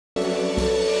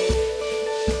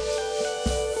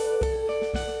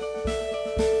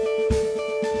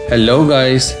Hello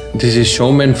guys, this is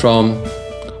Showman from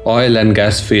Oil and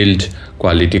Gas Field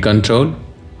Quality Control.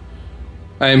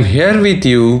 I am here with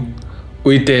you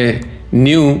with a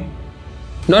new,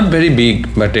 not very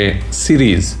big, but a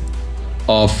series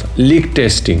of leak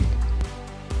testing.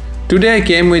 Today I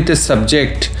came with a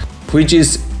subject which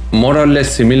is more or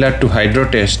less similar to hydro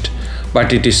test,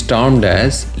 but it is termed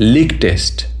as leak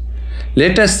test.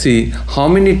 Let us see how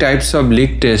many types of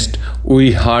leak test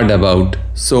we heard about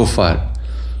so far.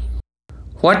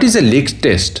 What is a leak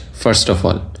test, first of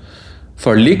all?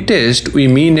 For leak test, we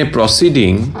mean a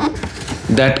proceeding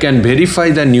that can verify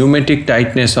the pneumatic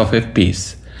tightness of a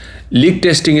piece. Leak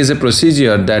testing is a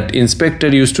procedure that inspector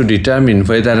use to determine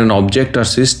whether an object or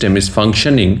system is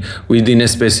functioning within a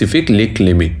specific leak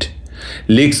limit.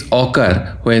 Leaks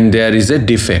occur when there is a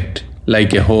defect,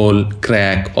 like a hole,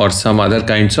 crack, or some other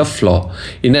kinds of flaw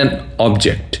in an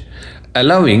object,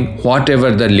 allowing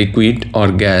whatever the liquid or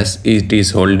gas it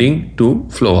is holding to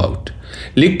flow out.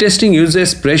 Leak testing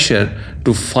uses pressure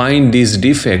to find these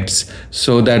defects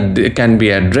so that they can be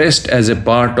addressed as a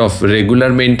part of regular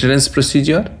maintenance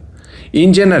procedure.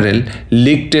 In general,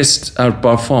 leak tests are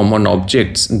performed on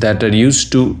objects that are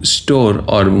used to store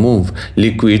or move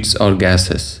liquids or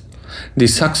gases. The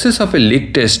success of a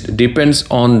leak test depends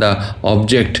on the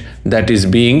object that is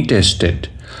being tested.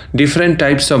 Different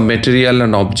types of material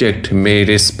and object may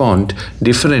respond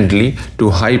differently to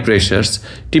high pressures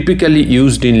typically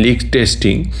used in leak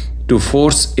testing to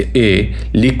force a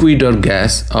liquid or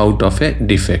gas out of a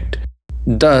defect,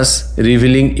 thus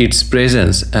revealing its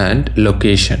presence and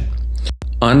location.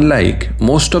 Unlike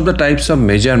most of the types of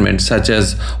measurements such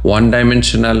as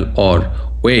one-dimensional or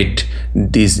weight,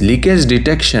 this leakage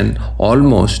detection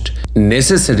almost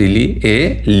necessarily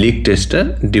a leak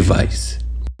tester device.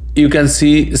 You can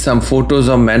see some photos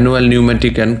of manual,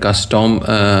 pneumatic and custom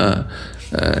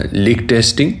leak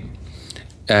testing,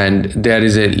 and there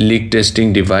is a leak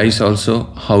testing device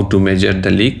also, how to measure the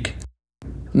leak.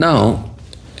 Now,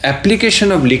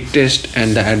 application of leak test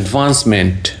and the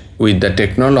advancement with the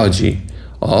technology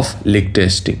of leak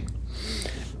testing.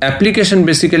 Application,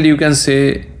 basically you can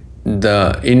say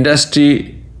the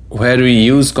industry where we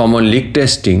use common leak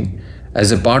testing as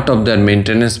a part of their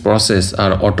maintenance process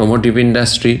are automotive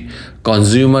industry,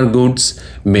 consumer goods,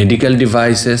 medical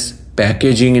devices,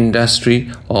 packaging industry,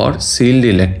 or sealed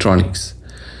electronics.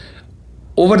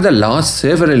 Over the last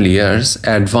several years,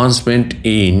 advancement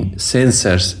in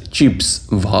sensors, chips,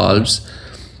 valves,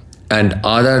 and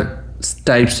other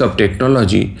types of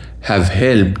technology have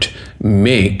helped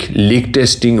make leak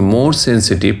testing more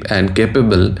sensitive and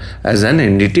capable as an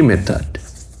NDT method.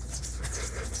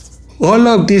 All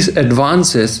of these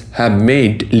advances have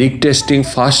made leak testing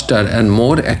faster and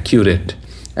more accurate,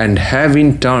 and have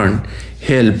in turn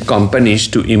helped companies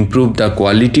to improve the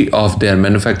quality of their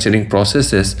manufacturing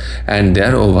processes and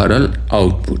their overall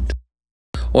output.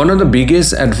 One of the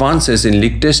biggest advances in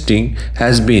leak testing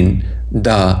has been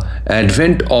the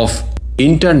advent of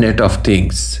Internet of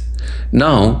Things.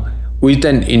 Now, with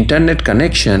an internet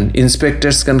connection,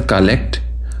 inspectors can collect,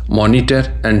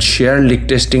 monitor, and share leak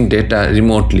testing data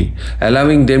remotely,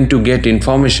 allowing them to get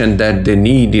information that they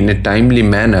need in a timely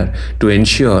manner to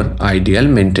ensure ideal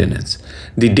maintenance.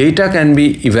 The data can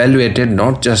be evaluated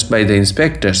not just by the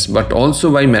inspectors but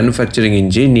also by manufacturing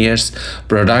engineers,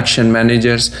 production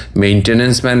managers,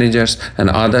 maintenance managers, and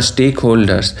other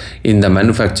stakeholders in the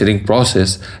manufacturing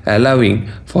process, allowing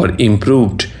for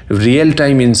improved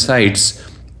real-time insights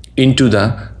into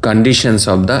the conditions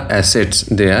of the assets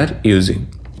they are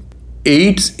using.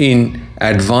 Aids in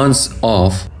advance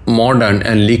of modern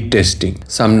and leak testing.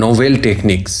 Some novel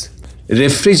techniques.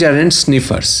 Refrigerant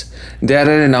sniffers. There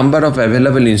are a number of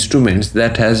available instruments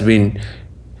that has been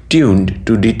tuned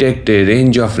to detect a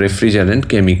range of refrigerant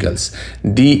chemicals.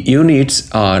 The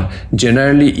units are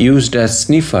generally used as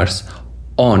sniffers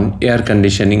on air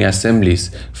conditioning assemblies,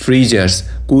 freezers,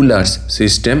 coolers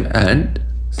system, and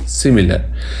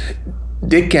similar.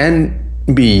 They can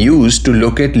be used to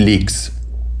locate leaks.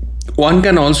 One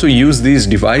can also use these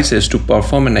devices to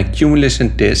perform an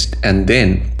accumulation test and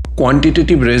then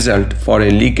quantitative result for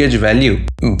a leakage value,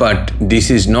 but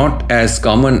this is not as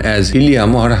common as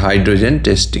helium or hydrogen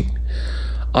testing.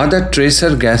 Other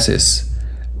tracer gases,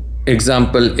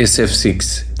 example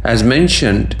SF6. As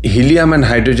mentioned, helium and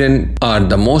hydrogen are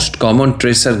the most common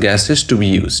tracer gases to be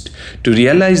used. To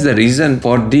realize the reason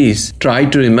for this, try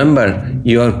to remember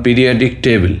your periodic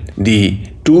table. The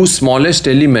two smallest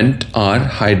elements are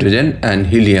hydrogen and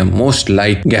helium, most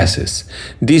light gases.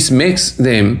 This makes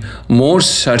them more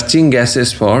searching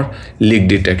gases for leak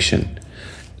detection.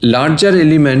 Larger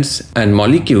elements and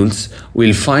molecules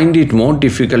will find it more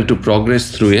difficult to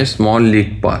progress through a small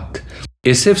leak path.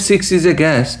 SF6 is a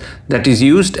gas that is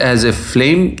used as a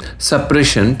flame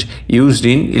suppressant used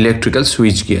in electrical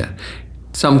switchgear.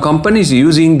 Some companies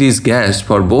using this gas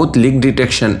for both leak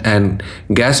detection and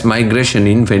gas migration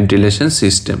in ventilation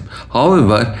system.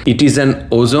 However, it is an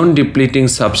ozone depleting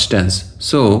substance,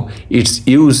 so its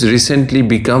use recently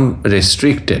become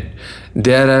restricted.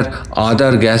 There are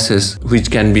other gases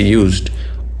which can be used.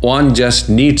 One just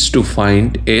needs to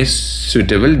find a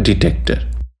suitable detector.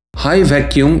 High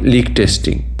vacuum leak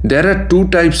testing. There are two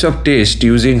types of tests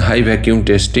using high vacuum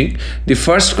testing. The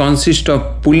first consists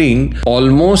of pulling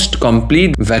almost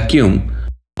complete vacuum,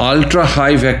 ultra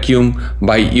high vacuum,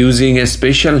 by using a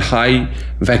special high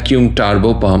vacuum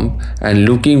turbo pump and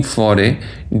looking for a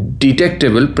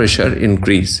detectable pressure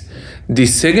increase. The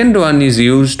second one is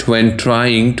used when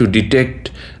trying to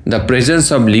detect the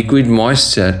presence of liquid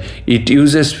moisture. It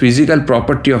uses physical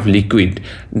property of liquid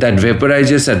that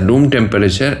vaporizes at room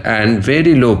temperature and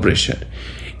very low pressure.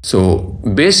 So,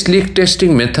 best leak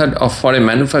testing method for a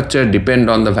manufacturer depend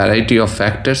on the variety of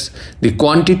factors: the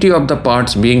quantity of the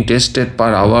parts being tested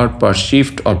per hour, per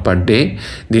shift or per day,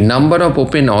 the number of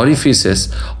open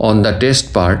orifices on the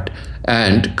test part,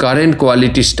 and current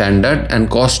quality standard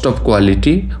and cost of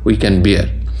quality we can bear.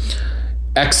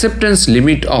 Acceptance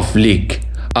limit of leak.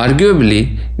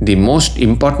 Arguably, the most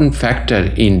important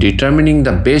factor in determining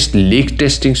the best leak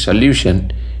testing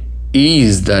solution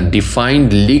is the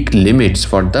defined leak limits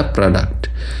for the product.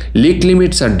 Leak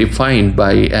limits are defined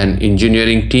by an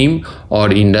engineering team or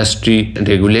industry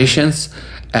regulations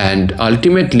and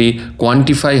ultimately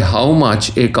quantify how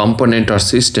much a component or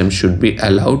system should be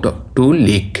allowed to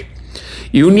leak.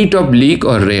 Unit of leak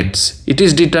or rates. It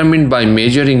is determined by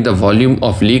measuring the volume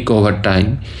of leak over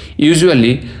time,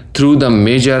 usually through the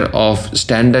measure of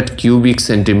standard cubic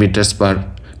centimeters per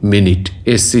minute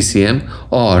 (SCCM)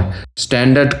 or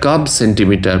standard cub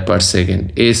centimeter per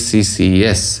second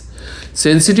 (SCCS).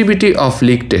 Sensitivity of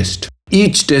leak test.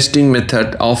 Each testing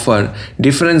method offers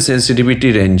different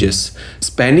sensitivity ranges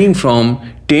spanning from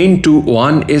 10 to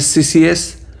 1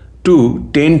 SCCS to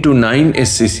 10 to 9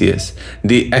 SCCS.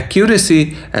 The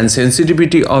accuracy and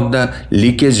sensitivity of the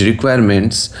leakage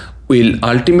requirements will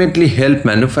ultimately help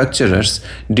manufacturers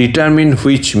determine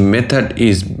which method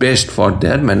is best for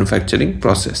their manufacturing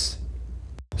process.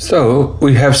 So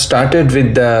we have started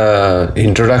with the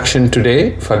introduction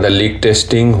today for the leak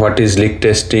testing, what is leak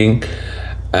testing,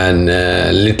 and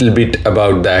a little bit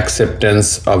about the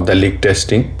acceptance of the leak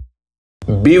testing.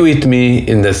 Be with me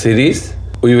in the series.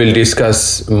 We will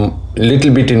discuss a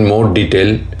little bit in more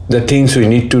detail the things we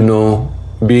need to know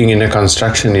being in a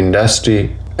construction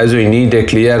industry, as we need a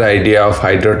clear idea of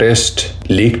hydro test,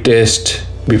 leak test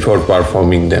before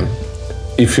performing them.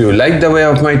 If you like the way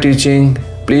of my teaching,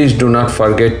 please do not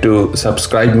forget to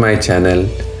subscribe my channel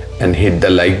and hit the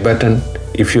like button.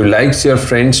 If you like your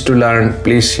friends to learn,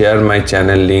 please share my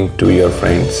channel link to your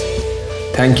friends.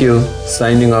 Thank you.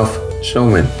 Signing off,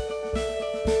 Showman.